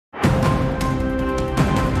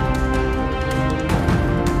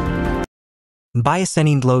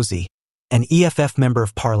Mbuyiseni Ndlozi, an EFF member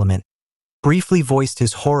of parliament, briefly voiced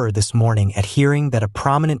his horror this morning at hearing that a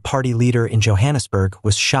prominent party leader in Johannesburg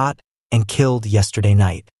was shot and killed yesterday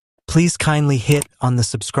night. Please kindly hit on the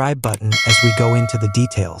subscribe button as we go into the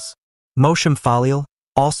details. Moshe Mphahlele,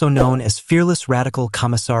 also known as Fearless Radical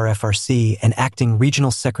Commissar FRC and acting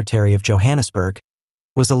regional secretary of Johannesburg,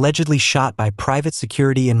 was allegedly shot by private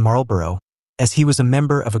security in Marlboro as he was a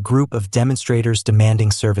member of a group of demonstrators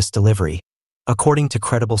demanding service delivery, according to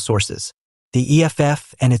credible sources. The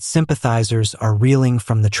EFF and its sympathizers are reeling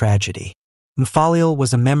from the tragedy. Mphahlele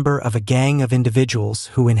was a member of a gang of individuals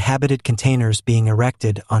who inhabited containers being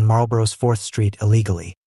erected on Marlboro's 4th Street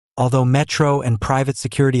illegally. Although Metro and private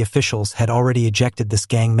security officials had already ejected this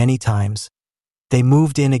gang many times, they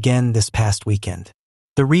moved in again this past weekend.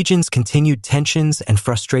 The region's continued tensions and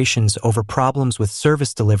frustrations over problems with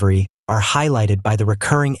service delivery are highlighted by the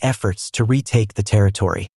recurring efforts to retake the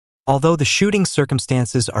territory. Although the shooting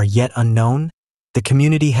circumstances are yet unknown, the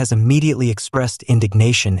community has immediately expressed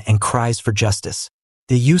indignation and cries for justice.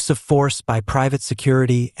 The use of force by private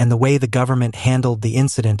security and the way the government handled the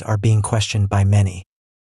incident are being questioned by many.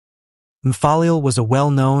 Mphahlele was a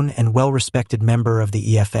well-known and well-respected member of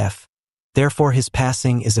the EFF. Therefore, his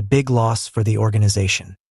passing is a big loss for the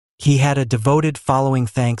organization. He had a devoted following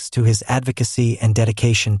thanks to his advocacy and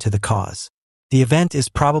dedication to the cause. The event is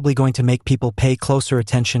probably going to make people pay closer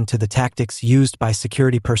attention to the tactics used by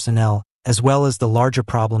security personnel, as well as the larger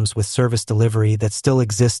problems with service delivery that still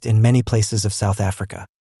exist in many places of South Africa.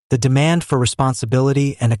 The demand for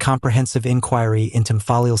responsibility and a comprehensive inquiry into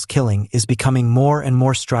Mphahlele's killing is becoming more and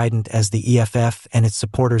more strident as the EFF and its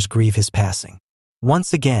supporters grieve his passing.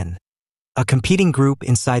 Once again, a competing group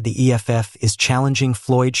inside the EFF is challenging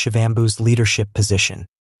Floyd Shivambu's leadership position.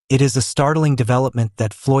 It is a startling development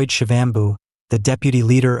that Floyd Shivambu, the deputy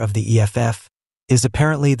leader of the EFF, is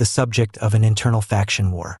apparently the subject of an internal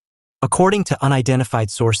faction war. According to unidentified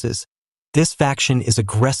sources, this faction is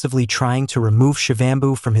aggressively trying to remove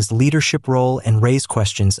Shivambu from his leadership role and raise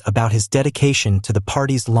questions about his dedication to the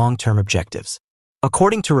party's long-term objectives.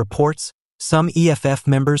 According to reports, some EFF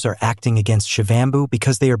members are acting against Shivambu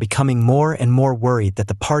because they are becoming more and more worried that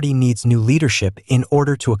the party needs new leadership in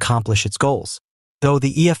order to accomplish its goals. Though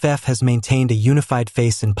the EFF has maintained a unified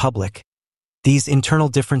face in public, these internal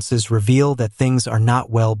differences reveal that things are not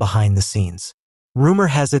well behind the scenes. Rumor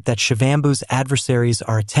has it that Shivambu's adversaries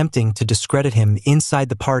are attempting to discredit him inside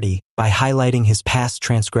the party by highlighting his past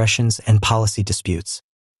transgressions and policy disputes.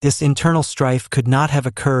 This internal strife could not have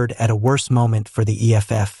occurred at a worse moment for the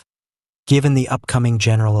EFF, given the upcoming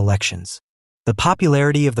general elections. The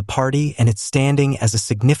popularity of the party and its standing as a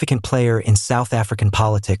significant player in South African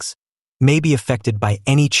politics may be affected by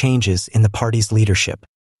any changes in the party's leadership.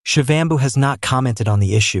 Shivambu has not commented on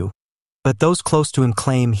the issue, but those close to him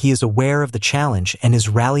claim he is aware of the challenge and is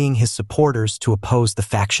rallying his supporters to oppose the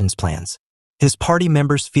faction's plans. His party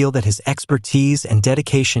members feel that his expertise and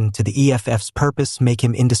dedication to the EFF's purpose make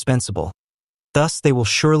him indispensable. Thus, they will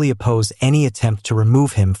surely oppose any attempt to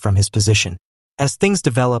remove him from his position. As things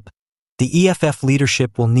develop, the EFF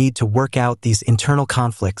leadership will need to work out these internal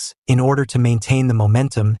conflicts in order to maintain the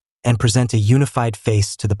momentum and present a unified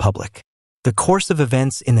face to the public. The course of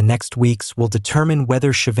events in the next weeks will determine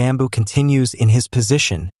whether Shivambu continues in his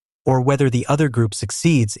position or whether the other group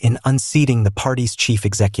succeeds in unseating the party's chief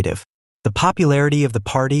executive. The popularity of the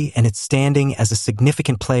party and its standing as a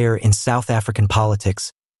significant player in South African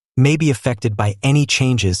politics may be affected by any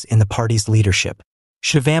changes in the party's leadership.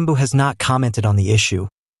 Shivambu has not commented on the issue,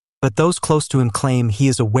 but those close to him claim he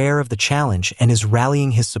is aware of the challenge and is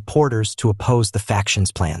rallying his supporters to oppose the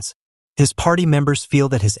faction's plans. His party members feel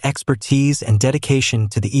that his expertise and dedication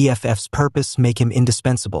to the EFF's purpose make him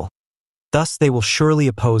indispensable. Thus, they will surely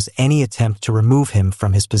oppose any attempt to remove him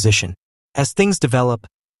from his position. As things develop,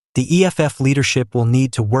 the EFF leadership will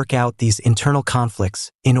need to work out these internal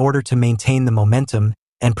conflicts in order to maintain the momentum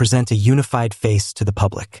and present a unified face to the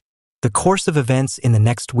public. The course of events in the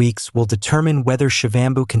next weeks will determine whether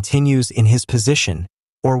Shivambu continues in his position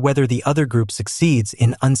or whether the other group succeeds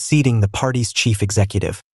in unseating the party's chief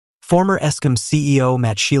executive. Former Eskom CEO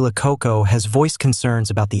Matshila Koko has voiced concerns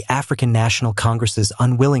about the African National Congress's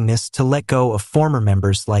unwillingness to let go of former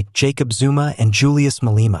members like Jacobzuma and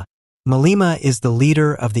Juliusmalema. Malema is the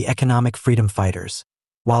leader of the Economic Freedom Fighters,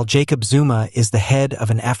 while Jacobzuma is the head of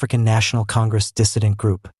an African National Congress dissident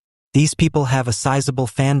group. These people have a sizable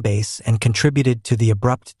fan base and contributed to the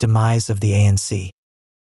abrupt demise of the ANC.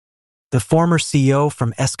 The former CEO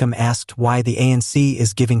from Eskom asked why the ANC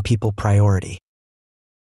is giving people priority.